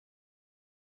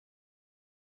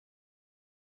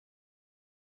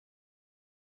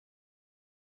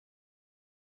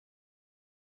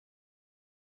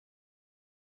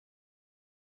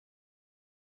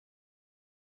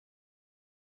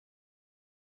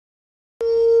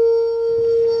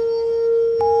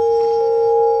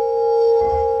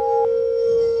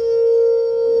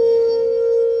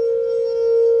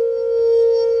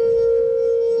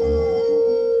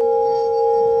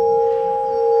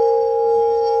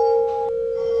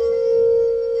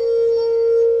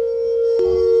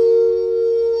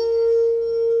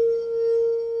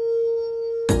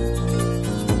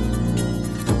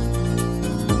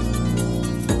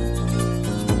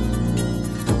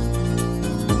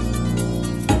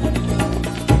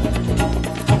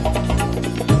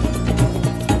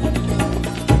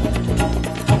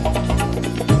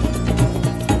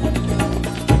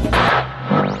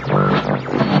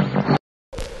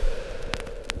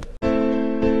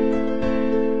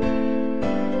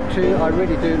I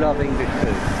really do love English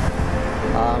food.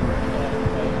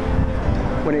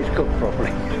 When it's cooked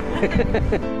properly.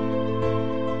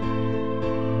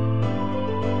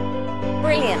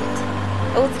 Brilliant.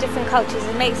 All the different cultures.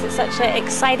 It makes it such an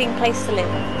exciting place to live.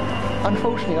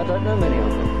 Unfortunately, I don't know many of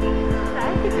them. No?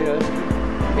 Yeah.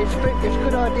 It's a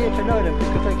good idea to know them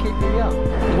because they keep you young.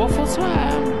 Waffles, I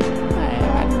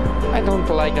don't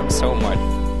like them so much.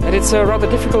 And it's rather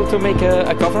difficult to make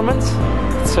a government.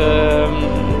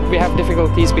 We have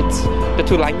difficulties with the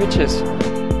two languages.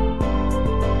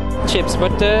 Chips,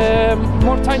 but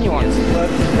more tiny ones. Well,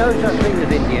 no such thing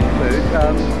as Indian food.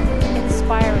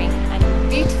 Inspiring and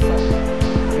beautiful.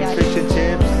 Fish and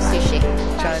chips, Sushi.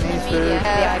 Chinese food,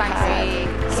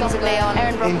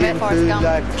 Indian food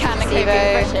like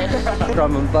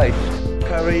Drum and bass.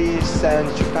 curries and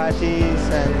chapatis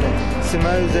and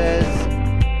samosas.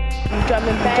 Drum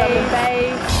and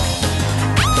bass.